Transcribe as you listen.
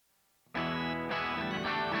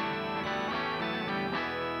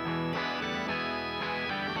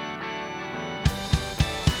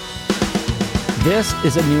This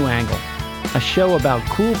is A New Angle, a show about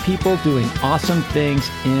cool people doing awesome things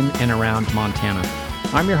in and around Montana.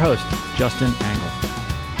 I'm your host, Justin Angle.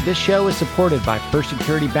 This show is supported by First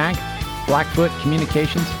Security Bank, Blackfoot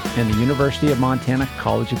Communications, and the University of Montana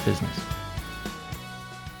College of Business.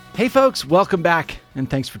 Hey folks, welcome back, and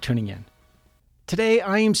thanks for tuning in. Today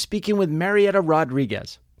I am speaking with Marietta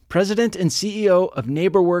Rodriguez, President and CEO of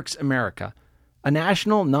NeighborWorks America, a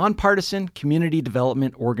national nonpartisan community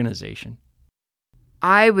development organization.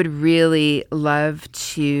 I would really love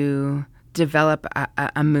to develop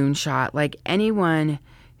a moonshot. Like anyone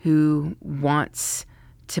who wants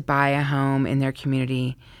to buy a home in their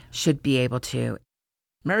community should be able to.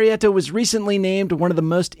 Marietta was recently named one of the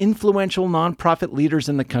most influential nonprofit leaders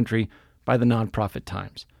in the country by the Nonprofit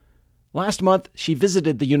Times. Last month, she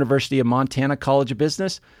visited the University of Montana College of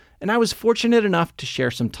Business, and I was fortunate enough to share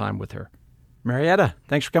some time with her. Marietta,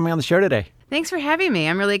 thanks for coming on the show today. Thanks for having me.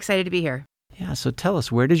 I'm really excited to be here. Yeah, so tell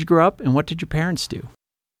us, where did you grow up and what did your parents do?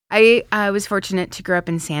 I was fortunate to grow up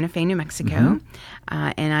in Santa Fe, New Mexico,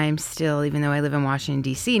 and I'm still, even though I live in Washington,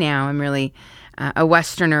 D.C. now, I'm really a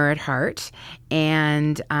Westerner at heart,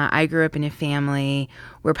 and I grew up in a family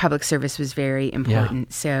where public service was very important.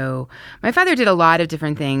 Yeah. So my father did a lot of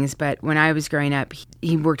different things, but when I was growing up,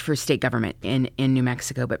 he worked for state government in New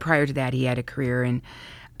Mexico, but prior to that, he had a career in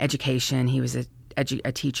education. He was a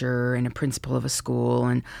teacher and a principal of a school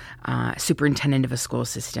and superintendent of a school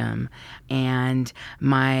system. And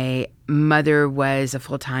my mother was a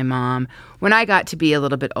full-time mom. When I got to be a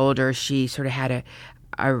little bit older, she sort of had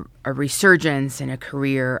a resurgence and a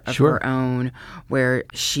career of her own where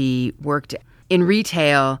she worked in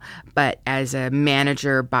retail, but as a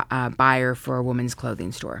manager buyer for a women's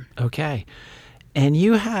clothing store. Okay. And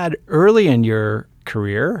you had early in your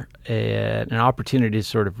career an opportunity to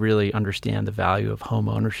sort of really understand the value of home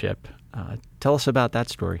ownership. Tell us about that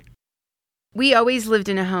story. We always lived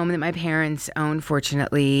in a home that my parents owned,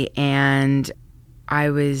 fortunately, and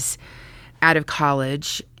I was out of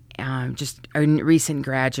college, just a recent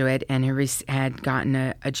graduate, and had gotten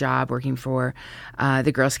a job working for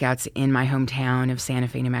the Girl Scouts in my hometown of Santa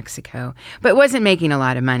Fe, New Mexico, but wasn't making a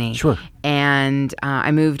lot of money. Sure. And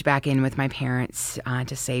I moved back in with my parents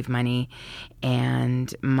to save money,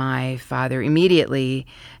 and my father immediately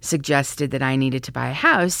suggested that I needed to buy a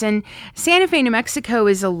house. And Santa Fe, New Mexico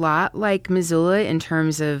is a lot like Missoula in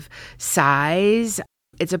terms of size.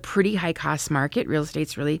 It's a pretty high-cost market. Real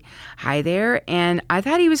estate's really high there. And I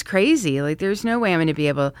thought he was crazy. Like, there's no way I'm going to be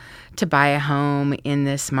able to buy a home in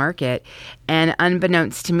this market. And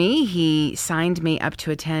unbeknownst to me, he signed me up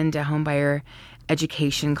to attend a homebuyer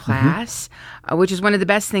education class, which is one of the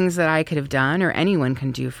best things that I could have done, or anyone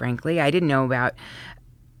can do, frankly. I didn't know about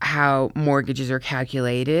how mortgages are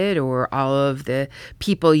calculated or all of the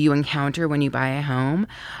people you encounter when you buy a home.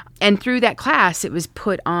 And through that class, it was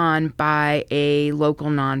put on by a local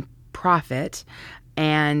nonprofit,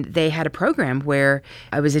 and they had a program where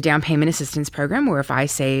it was a down payment assistance program where if I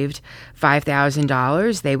saved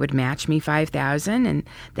 $5,000, they would match me $5,000, and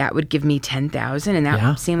that would give me $10,000, and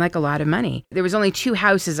that seemed like a lot of money. There was only 2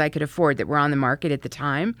 houses I could afford that were on the market at the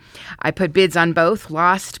time. I put bids on both,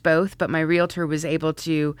 lost both, but my realtor was able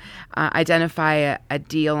to identify a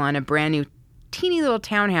deal on a brand new teeny little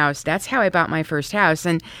townhouse. That's how I bought my first house.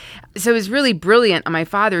 And so it was really brilliant on my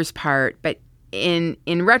father's part, but in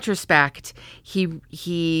retrospect,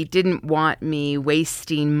 he didn't want me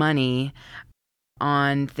wasting money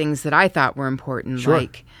on things that I thought were important,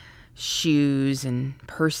 like shoes and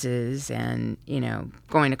purses and,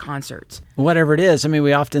 going to concerts. Whatever it is, I mean,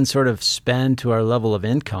 we often sort of spend to our level of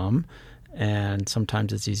income, and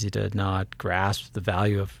sometimes it's easy to not grasp the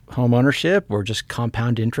value of home ownership or just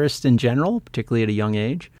compound interest in general, particularly at a young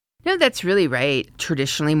age. No, that's really right.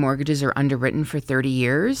 Traditionally, mortgages are underwritten for 30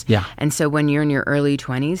 years. Yeah. And so when you're in your early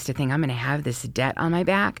 20s, to think I'm going to have this debt on my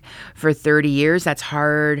back for 30 years, that's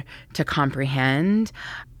hard to comprehend.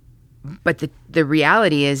 But the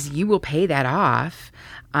reality is you will pay that off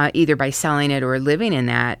either by selling it or living in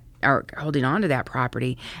that or holding on to that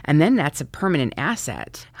property. And then that's a permanent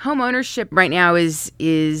asset. Home ownership right now is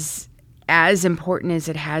as important as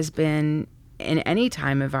it has been in any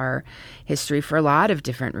time of our history for a lot of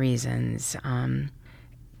different reasons.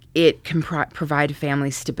 It can provide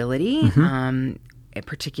family stability,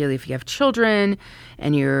 particularly if you have children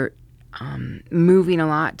and you're moving a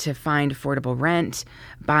lot to find affordable rent.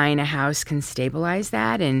 Buying a house can stabilize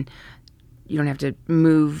that, and you don't have to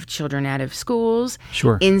move children out of schools.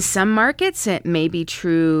 Sure. In some markets, it may be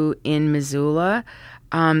true in Missoula.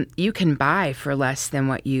 You can buy for less than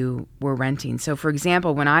what you were renting. So, for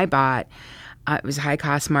example, when I bought, it was a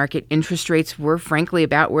high-cost market. Interest rates were, frankly,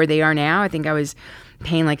 about where they are now. I think I was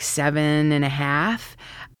paying like 7.5.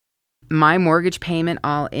 My mortgage payment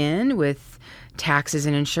all in with taxes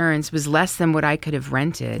and insurance was less than what I could have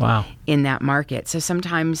rented in that market. So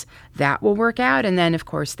sometimes that will work out. And then, of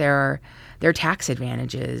course, there are tax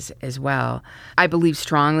advantages as well. I believe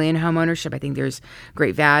strongly in homeownership. I think there's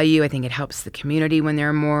great value. I think it helps the community when there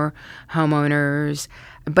are more homeowners.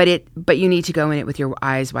 But you need to go in it with your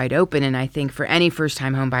eyes wide open. And I think for any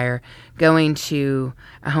first-time home buyer, going to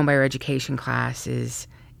a homebuyer education class is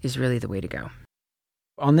really the way to go.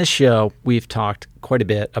 On this show, we've talked quite a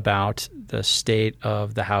bit about the state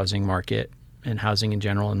of the housing market and housing in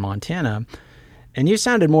general in Montana. And you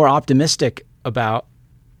sounded more optimistic about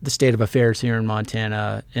the state of affairs here in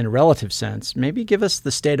Montana in a relative sense. Maybe give us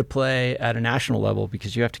the state of play at a national level,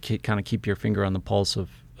 because you have to kind of keep your finger on the pulse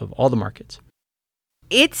of all the markets.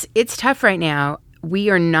 It's tough right now.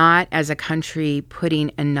 We are not, as a country,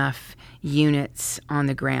 putting enough units on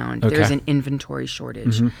the ground. Okay. There's an inventory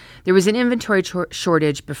shortage. There was an inventory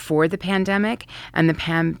shortage before the pandemic, and the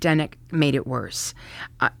pandemic made it worse.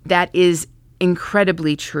 That is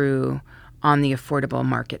incredibly true on the affordable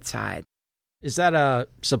market side. Is that a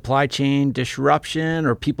supply chain disruption,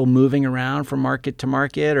 or people moving around from market to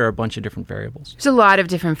market, or a bunch of different variables? There's a lot of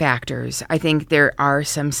different factors. I think there are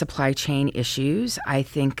some supply chain issues. I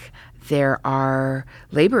think there are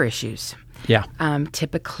labor issues. Yeah.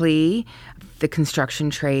 Typically, the construction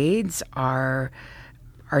trades are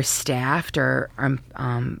staffed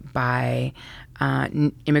by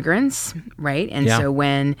immigrants, right? And so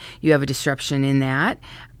when you have a disruption in that,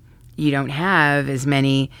 you don't have as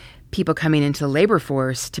many people coming into the labor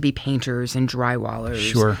force to be painters and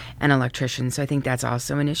drywallers and electricians. So I think that's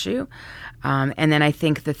also an issue. And then I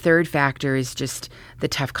think the third factor is just the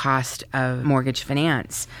tough cost of mortgage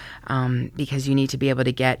finance, because you need to be able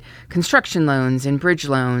to get construction loans and bridge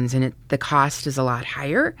loans, and the cost is a lot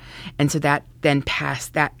higher. And so that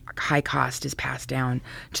high cost is passed down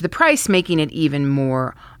to the price, making it even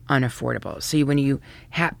more unaffordable. So when you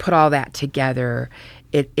put all that together,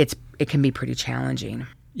 it can be pretty challenging.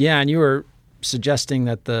 Yeah, and you were suggesting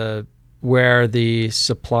that where the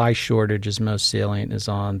supply shortage is most salient is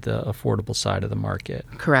on the affordable side of the market.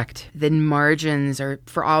 Correct. The margins are,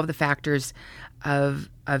 for all of the factors of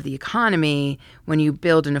the economy, when you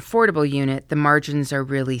build an affordable unit, the margins are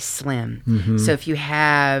really slim. So if you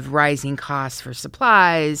have rising costs for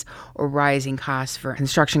supplies or rising costs for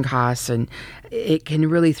construction costs, and it can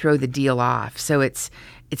really throw the deal off. So it's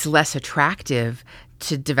less attractive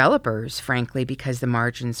to developers, frankly, because the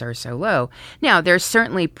margins are so low. Now, there's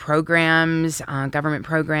certainly programs, government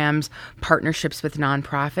programs, partnerships with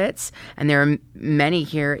nonprofits, and there are many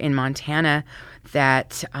here in Montana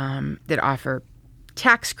that offer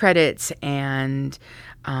tax credits, and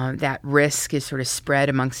that risk is sort of spread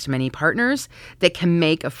amongst many partners that can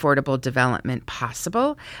make affordable development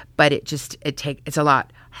possible. But it's a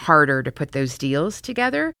lot harder to put those deals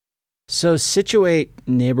together. So situate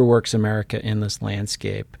NeighborWorks America in this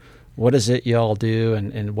landscape. What is it y'all do,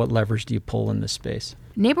 and what levers do you pull in this space?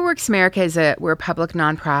 NeighborWorks America we're a public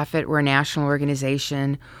nonprofit. We're a national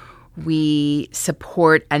organization. We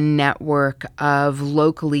support a network of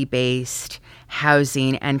locally based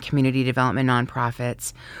housing and community development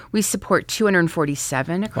nonprofits. We support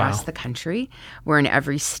 247 across the country. We're in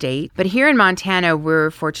every state. But here in Montana,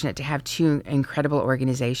 we're fortunate to have two incredible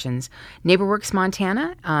organizations. NeighborWorks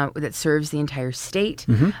Montana, that serves the entire state.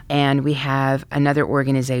 And we have another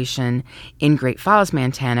organization in Great Falls,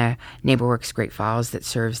 Montana, NeighborWorks Great Falls, that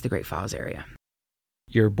serves the Great Falls area.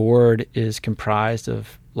 Your board is comprised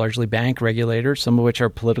of largely bank regulators, some of which are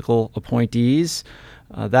political appointees.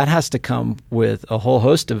 That has to come with a whole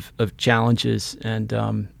host of challenges and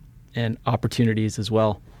opportunities as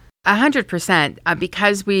well. 100%.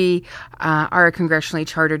 Because we are a congressionally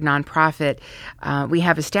chartered nonprofit, we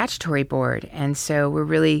have a statutory board. And so we're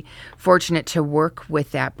really fortunate to work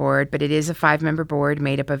with that board. But it is a 5-member board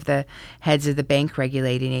made up of the heads of the bank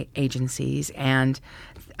regulating agencies and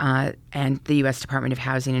the U.S. Department of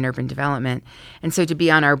Housing and Urban Development. And so to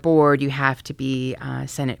be on our board, you have to be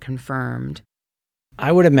Senate confirmed.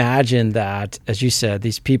 I would imagine that, as you said,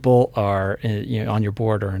 these people are on your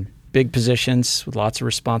board are in big positions with lots of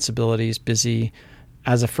responsibilities, busy.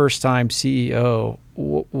 As a first-time CEO,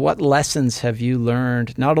 what lessons have you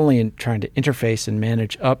learned, not only in trying to interface and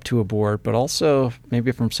manage up to a board, but also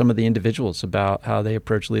maybe from some of the individuals about how they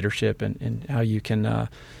approach leadership and how you can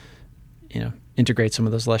integrate some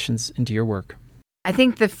of those lessons into your work? I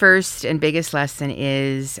think the first and biggest lesson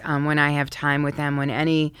is when I have time with them, when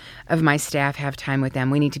any of my staff have time with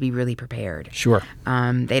them, we need to be really prepared. Sure.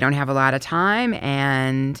 They don't have a lot of time,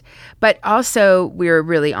 but also we're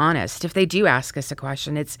really honest. If they do ask us a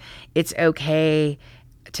question, it's okay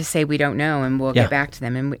to say we don't know, and we'll get back to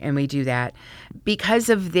them, and we do that. Because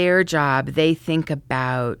of their job, they think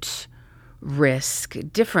about risk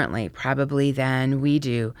differently probably than we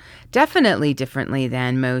do. Definitely differently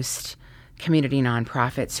than most community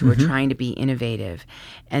nonprofits who are trying to be innovative.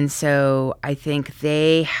 And so I think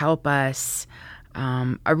they help us.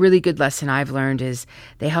 A really good lesson I've learned is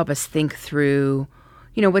they help us think through,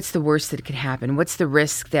 what's the worst that could happen? What's the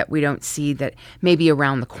risk that we don't see that may be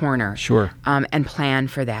around the corner? Sure. And plan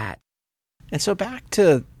for that. And so back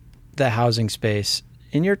to the housing space.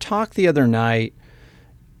 In your talk the other night,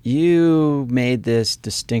 you made this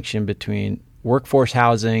distinction between workforce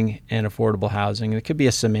housing and affordable housing. It could be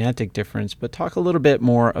a semantic difference, but talk a little bit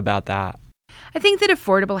more about that. I think that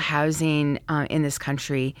affordable housing in this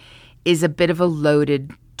country is a bit of a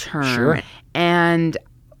loaded term. Sure. And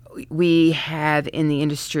we have in the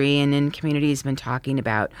industry and in communities been talking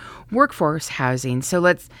about workforce housing. So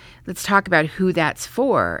let's talk about who that's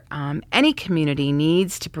for. Any community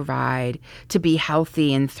needs to provide, to be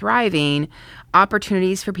healthy and thriving,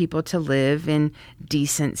 opportunities for people to live in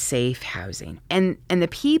decent, safe housing. And the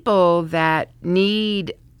people that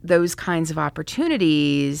need those kinds of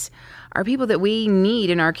opportunities are people that we need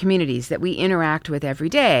in our communities, that we interact with every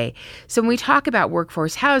day. So when we talk about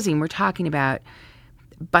workforce housing, we're talking about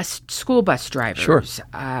school bus drivers,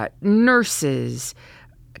 nurses,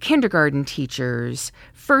 kindergarten teachers,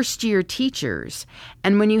 first-year teachers.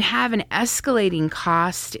 And when you have an escalating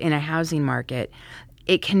cost in a housing market,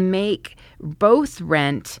 it can make both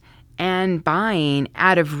rent and buying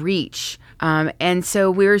out of reach. And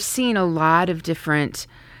so we're seeing a lot of different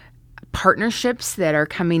partnerships that are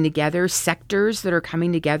coming together, sectors that are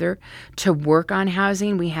coming together to work on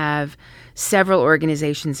housing. We have several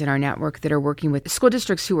organizations in our network that are working with school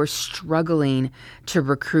districts who are struggling to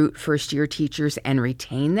recruit first-year teachers and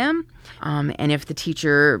retain them. And if the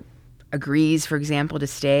teacher agrees, for example, to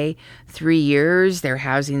stay 3 years, their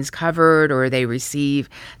housing's covered, or they receive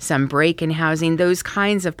some break in housing, those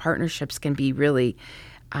kinds of partnerships can be really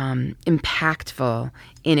impactful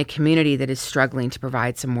in a community that is struggling to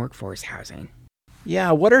provide some workforce housing.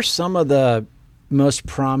 Yeah, what are some of the most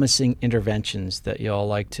promising interventions that y'all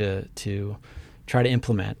like to try to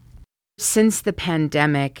implement? Since the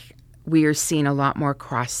pandemic, we are seeing a lot more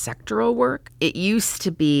cross-sectoral work. It used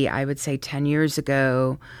to be, I would say 10 years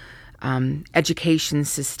ago, education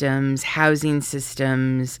systems, housing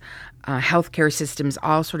systems, healthcare systems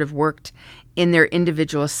all sort of worked in their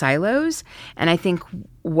individual silos. And I think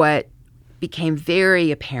what became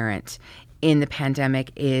very apparent in the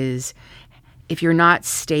pandemic is if you're not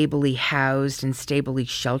stably housed and stably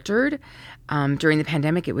sheltered, during the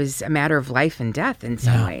pandemic, it was a matter of life and death in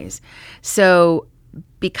some ways. So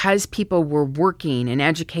because people were working and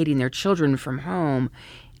educating their children from home,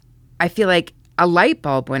 I feel like a light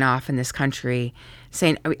bulb went off in this country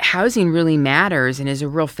saying housing really matters and is a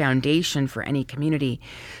real foundation for any community.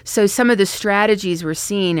 So some of the strategies we're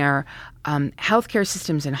seeing are healthcare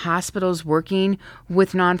systems and hospitals working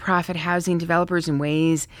with nonprofit housing developers in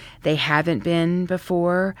ways they haven't been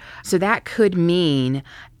before. So that could mean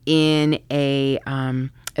in a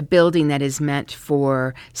building that is meant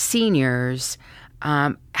for seniors,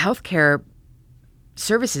 healthcare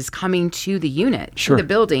services coming to the unit, to the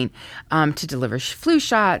building, to deliver flu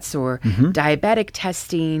shots or diabetic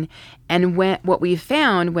testing. And what we've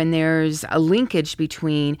found when there's a linkage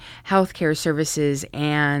between healthcare services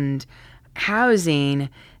and housing,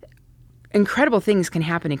 incredible things can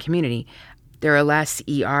happen in community. There are less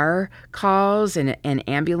ER calls and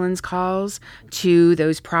ambulance calls to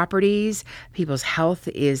those properties. People's health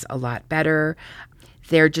is a lot better.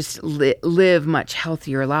 They're just live much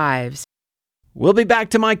healthier lives. We'll be back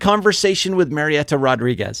to my conversation with Marietta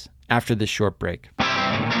Rodriguez after this short break.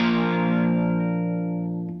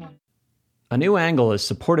 A New Angle is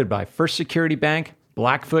supported by First Security Bank,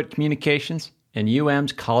 Blackfoot Communications, and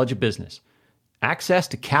UM's College of Business. Access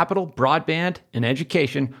to capital, broadband, and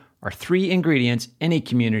education are 3 ingredients any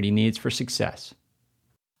community needs for success.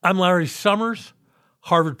 I'm Larry Summers,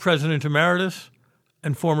 Harvard President Emeritus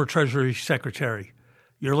and former Treasury Secretary.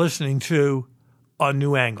 You're listening to A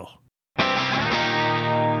New Angle.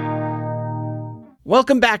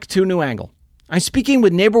 Welcome back to New Angle. I'm speaking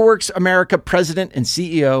with NeighborWorks America President and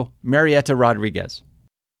CEO, Marietta Rodriguez.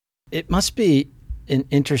 It must be an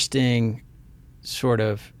interesting sort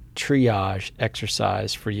of triage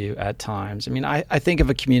exercise for you at times. I mean, I think of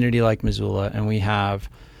a community like Missoula, and we have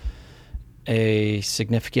a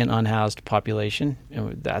significant unhoused population.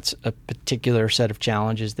 And that's a particular set of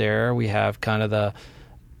challenges there. We have kind of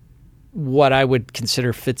what I would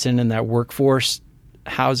consider fits in that workforce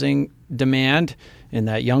housing demand, in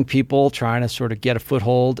that young people trying to sort of get a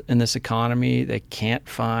foothold in this economy. They can't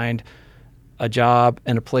find a job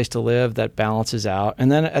and a place to live that balances out.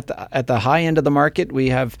 And then at the high end of the market, we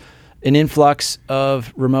have an influx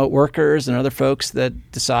of remote workers and other folks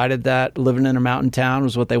that decided that living in a mountain town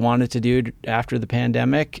was what they wanted to do after the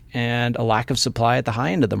pandemic, and a lack of supply at the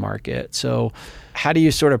high end of the market. So how do you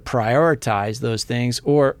sort of prioritize those things,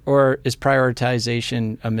 or is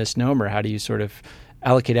prioritization a misnomer? How do you sort of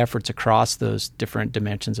allocate efforts across those different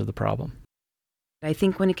dimensions of the problem? I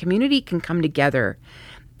think when a community can come together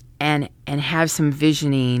and have some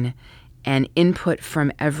visioning and input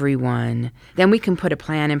from everyone, then we can put a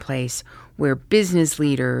plan in place where business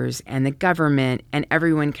leaders and the government and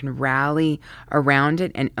everyone can rally around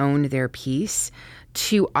it and own their piece.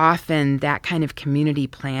 Too often, that kind of community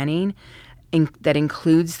planning that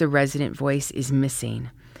includes the resident voice is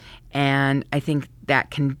missing. And I think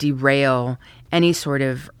that can derail any sort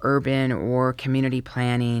of urban or community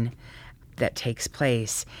planning that takes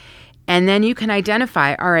place. And then you can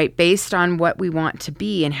identify, all right, based on what we want to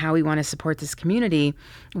be and how we want to support this community,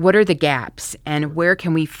 what are the gaps and where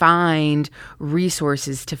can we find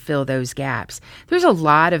resources to fill those gaps? There's a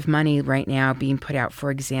lot of money right now being put out,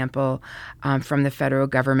 for example, from the federal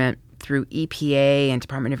government through EPA and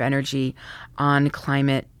Department of Energy on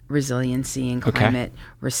climate resiliency and climate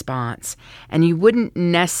response. And you wouldn't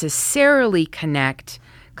necessarily connect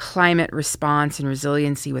climate response and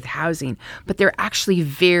resiliency with housing, but they're actually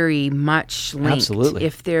very much linked. Absolutely.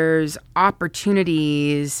 If there's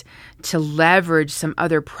opportunities to leverage some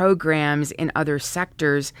other programs in other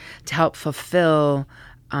sectors to help fulfill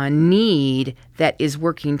a need that is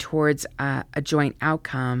working towards a joint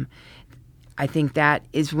outcome, I think that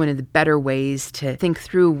is one of the better ways to think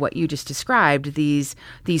through what you just described, these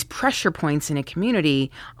pressure points in a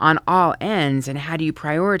community on all ends, and how do you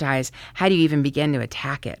prioritize? How do you even begin to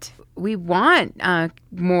attack it? We want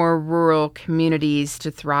more rural communities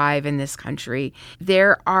to thrive in this country.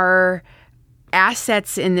 There are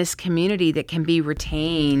assets in this community that can be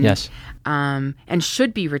retained, yes, and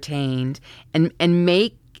should be retained, and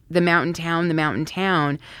make the mountain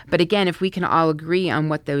town. But again, if we can all agree on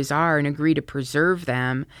what those are and agree to preserve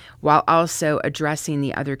them while also addressing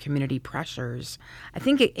the other community pressures, I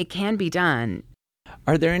think it can be done.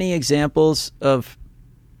 Are there any examples of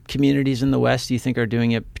communities in the West you think are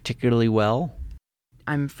doing it particularly well?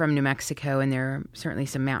 I'm from New Mexico, and there are certainly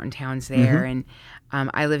some mountain towns there. Mm-hmm.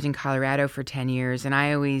 And I lived in Colorado for 10 years, and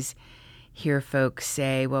I always hear folks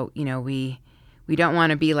say, well, we don't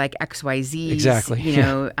want to be like XYZ's, exactly.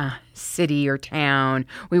 City or town.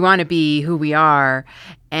 We want to be who we are.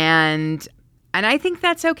 And I think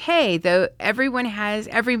that's okay, though every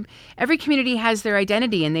community has their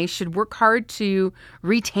identity, and they should work hard to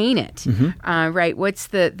retain it. Mm-hmm. Right? What's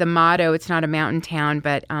the motto? It's not a mountain town,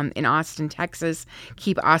 but in Austin, Texas,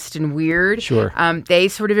 keep Austin weird. Sure. They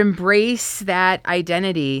sort of embrace that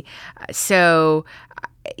identity. So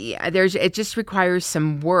it just requires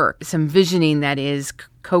some work, some visioning that is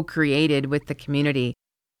co-created with the community.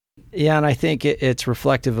 Yeah, and I think it's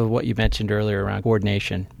reflective of what you mentioned earlier around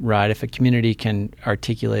coordination, right? If a community can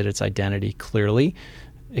articulate its identity clearly,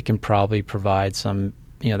 it can probably provide some,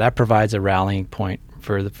 that provides a rallying point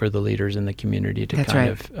for the leaders in the community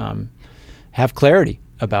to of have clarity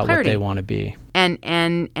about what they want to be.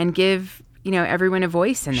 And give, everyone a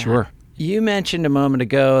voice in that. Sure. You mentioned a moment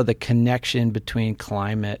ago the connection between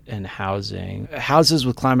climate and housing. Houses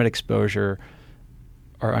with climate exposure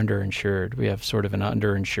are underinsured. We have sort of an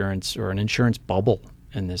underinsurance or an insurance bubble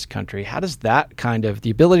in this country. How does that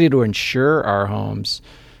the ability to insure our homes,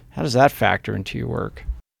 how does that factor into your work?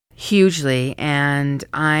 Hugely. And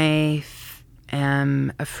I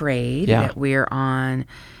am afraid that we're on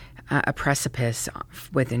a precipice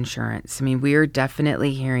with insurance. I mean, we're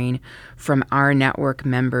definitely hearing from our network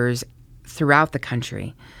members throughout the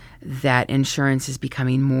country that insurance is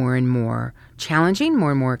becoming more and more challenging,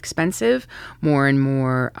 more and more expensive, more and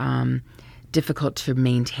more difficult to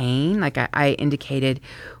maintain. Like I indicated,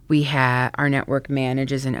 our network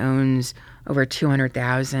manages and owns over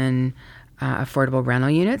 200,000 affordable rental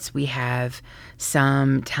units. We have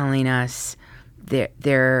some telling us that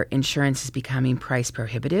their insurance is becoming price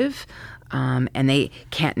prohibitive, and they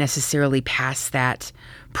can't necessarily pass that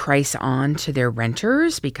price on to their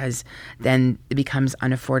renters because then it becomes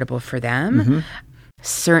unaffordable for them. Mm-hmm.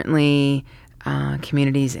 Certainly,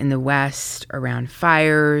 communities in the West around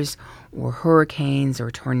fires or hurricanes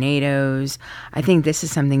or tornadoes, I think this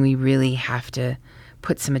is something we really have to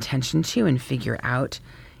put some attention to and figure out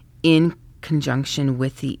in conjunction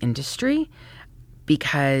with the industry,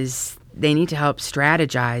 because they need to help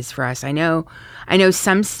strategize for us. I know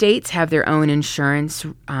some states have their own insurance,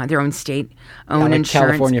 their own state-owned like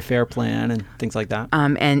insurance. California Fair Plan and things like that.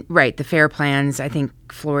 And right, the FAIR plans. I think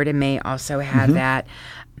Florida may also have that.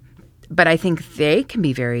 But I think they can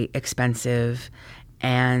be very expensive,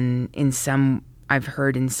 and I've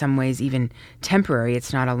heard in some ways even temporary.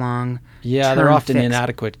 It's not a long they're often fix.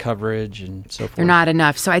 Inadequate coverage and so forth. They're not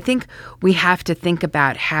enough. So I think we have to think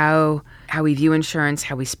about how we view insurance,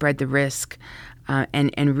 how we spread the risk,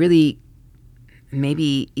 and really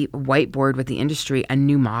maybe whiteboard with the industry a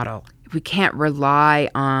new model. We can't rely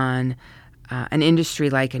on an industry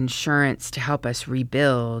like insurance to help us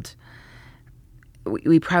rebuild.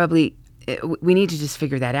 We need to just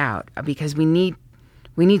figure that out, because we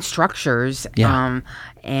need structures,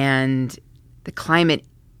 and the climate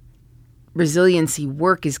resiliency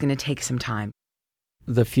work is going to take some time.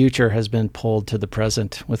 The future has been pulled to the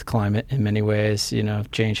present with climate in many ways.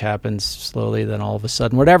 Change happens slowly, then all of a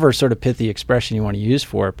sudden, whatever sort of pithy expression you want to use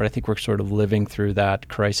for it. But I think we're sort of living through that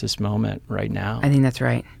crisis moment right now. I think that's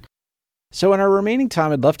right. So in our remaining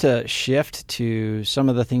time, I'd love to shift to some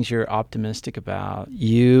of the things you're optimistic about.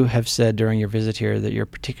 You have said during your visit here that you're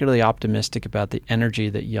particularly optimistic about the energy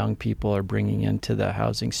that young people are bringing into the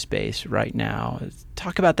housing space right now.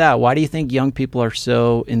 Talk about that. Why do you think young people are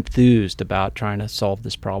so enthused about trying to solve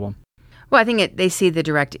this problem? Well, I think they see the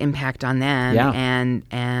direct impact on them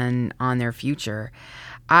and on their future.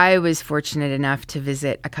 I was fortunate enough to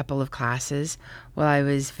visit a couple of classes while I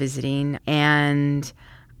was visiting, and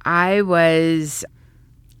I was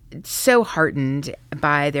so heartened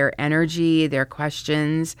by their energy, their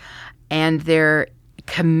questions, and their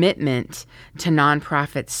commitment to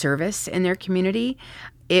nonprofit service in their community.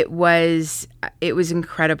 It was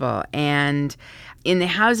incredible. And in the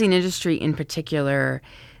housing industry in particular,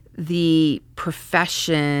 the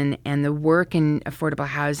profession and the work in affordable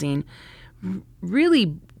housing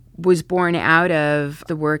really was born out of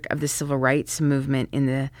the work of the civil rights movement in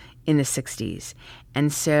the 60s.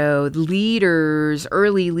 And so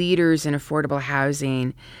early leaders in affordable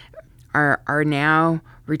housing are now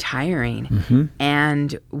retiring.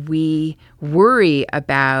 And we worry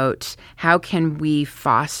about how can we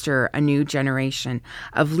foster a new generation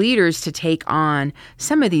of leaders to take on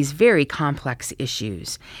some of these very complex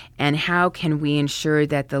issues, and how can we ensure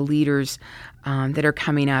that the leaders that are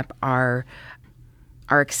coming up are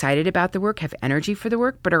excited about the work, have energy for the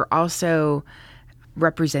work, but are also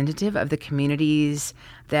representative of the communities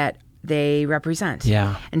that they represent.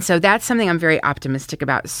 Yeah. And so that's something I'm very optimistic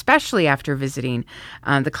about, especially after visiting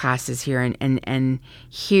the classes here and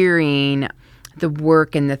hearing the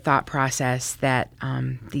work and the thought process that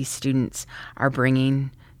these students are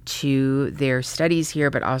bringing to their studies here,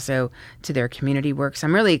 but also to their community work. So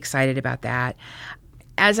I'm really excited about that.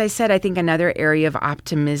 As I said, I think another area of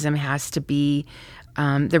optimism has to be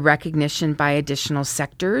the recognition by additional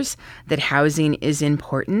sectors that housing is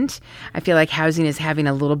important. I feel like housing is having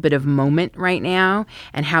a little bit of moment right now,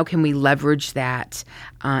 and how can we leverage that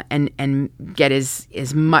and get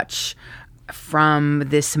as much from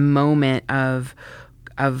this moment of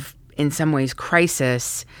in some ways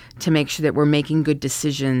crisis, to make sure that we're making good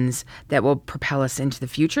decisions that will propel us into the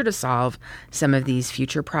future to solve some of these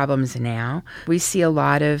future problems now. We see a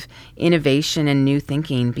lot of innovation and new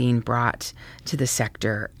thinking being brought to the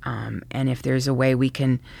sector. And if there's a way we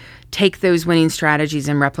can take those winning strategies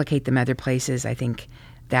and replicate them other places, I think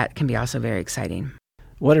that can be also very exciting.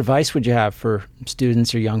 What advice would you have for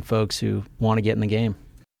students or young folks who want to get in the game?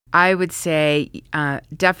 I would say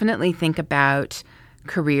definitely think about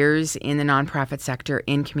careers in the nonprofit sector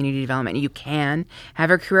in community development. You can have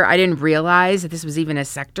a career. I didn't realize that this was even a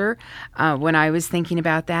sector when I was thinking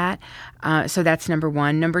about that. So that's number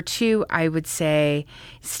one. Number two, I would say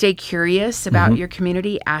stay curious about your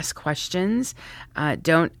community. Ask questions.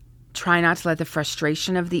 Don't try not to let the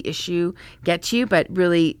frustration of the issue get to you, but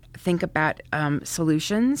really think about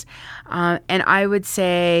solutions. And I would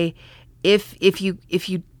say if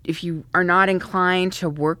you are not inclined to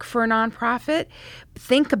work for a nonprofit,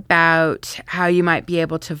 think about how you might be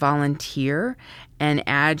able to volunteer and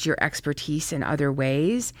add your expertise in other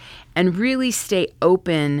ways, and really stay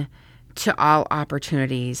open to all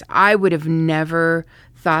opportunities. I would have never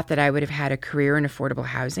thought that I would have had a career in affordable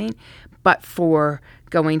housing, but for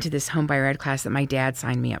going to this home buyer ed class that my dad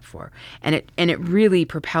signed me up for. And it really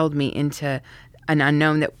propelled me into an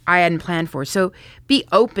unknown that I hadn't planned for. So be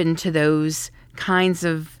open to those kinds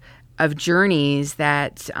of journeys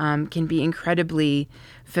that can be incredibly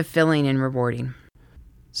fulfilling and rewarding.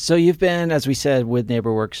 So you've been, as we said, with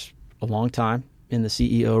NeighborWorks a long time, in the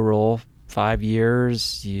CEO role 5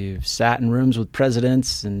 years. You've sat in rooms with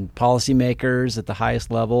presidents and policymakers at the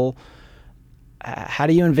highest level. How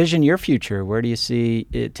do you envision your future? Where do you see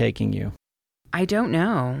it taking you? I don't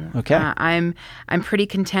know. Okay. I'm pretty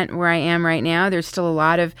content where I am right now. There's still a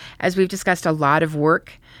lot of, as we've discussed, a lot of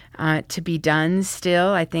work to be done still.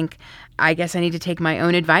 I guess I need to take my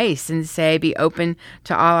own advice and say be open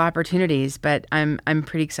to all opportunities. But I'm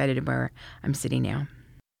pretty excited where I'm sitting now.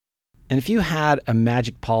 And if you had a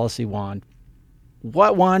magic policy wand,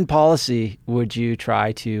 what one policy would you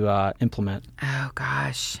try to implement? Oh,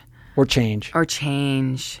 gosh. Or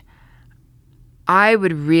change? I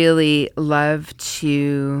would really love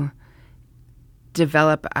to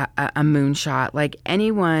develop a moonshot. Like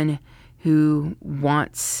anyone who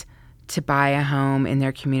wants to buy a home in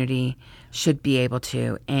their community should be able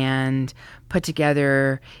to, and put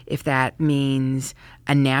together, if that means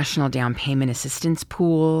a national down payment assistance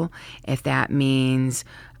pool, if that means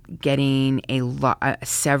getting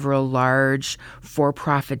several large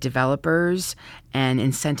for-profit developers and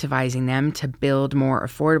incentivizing them to build more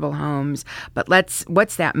affordable homes. But what's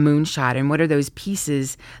that moonshot, and what are those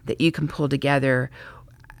pieces that you can pull together?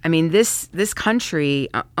 I mean, this country,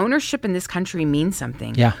 ownership in this country means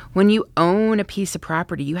something. Yeah. When you own a piece of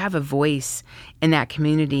property, you have a voice in that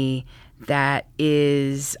community that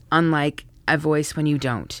is unlike a voice when you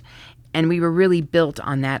don't. And we were really built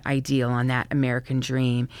on that ideal, on that American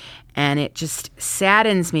dream. And it just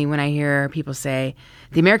saddens me when I hear people say,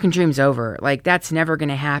 the American dream's over. Like, that's never going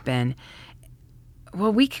to happen.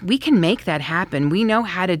 Well, we can make that happen. We know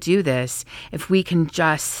how to do this if we can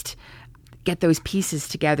just get those pieces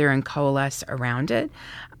together and coalesce around it.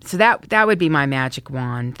 So that would be my magic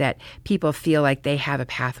wand, that people feel like they have a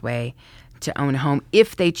pathway to own a home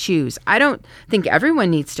if they choose. I don't think everyone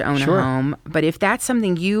needs to own a home, but if that's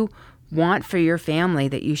something you want for your family,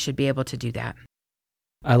 that you should be able to do that.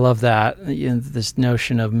 I love that. This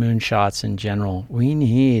notion of moonshots in general. We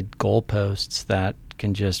need goalposts that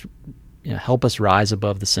can just help us rise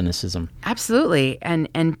above the cynicism. Absolutely. And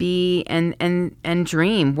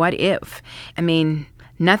dream. What if? I mean,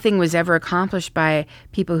 nothing was ever accomplished by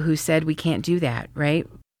people who said we can't do that, right?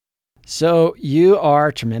 So you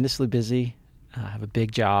are tremendously busy, have a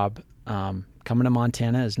big job. Coming to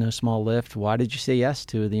Montana is no small lift. Why did you say yes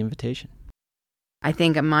to the invitation? I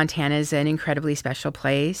think Montana is an incredibly special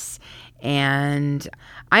place, and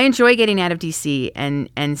I enjoy getting out of D.C.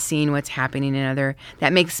 and seeing what's happening in other.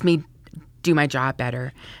 That makes me do my job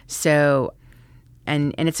better. So,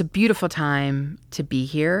 and it's a beautiful time to be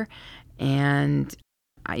here, and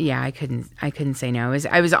I couldn't say no.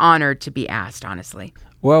 I was honored to be asked, honestly.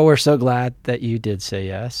 Well, we're so glad that you did say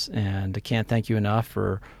yes, and I can't thank you enough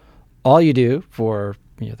for all you do for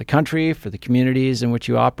the country, for the communities in which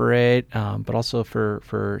you operate, but also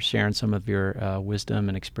for sharing some of your wisdom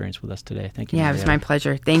and experience with us today. Thank you. Yeah, Marietta. It was my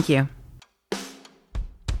pleasure. Thank you.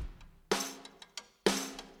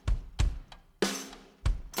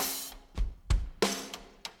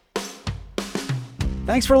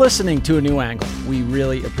 Thanks for listening to A New Angle. We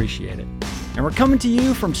really appreciate it. And we're coming to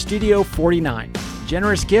you from Studio 49, a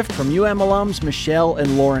generous gift from UM alums Michelle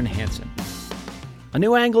and Lauren Hansen. A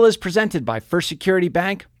New Angle is presented by First Security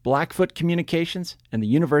Bank, Blackfoot Communications, and the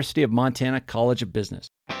University of Montana College of Business.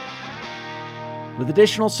 With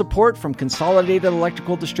additional support from Consolidated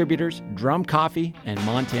Electrical Distributors, Drum Coffee, and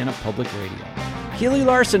Montana Public Radio. Keely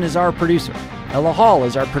Larson is our producer. Ella Hall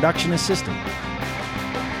is our production assistant.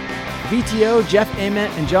 VTO, Jeff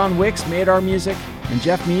Ament, and John Wicks made our music, and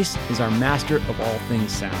Jeff Meese is our master of all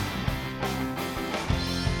things sound.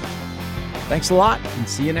 Thanks a lot, and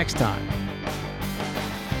see you next time.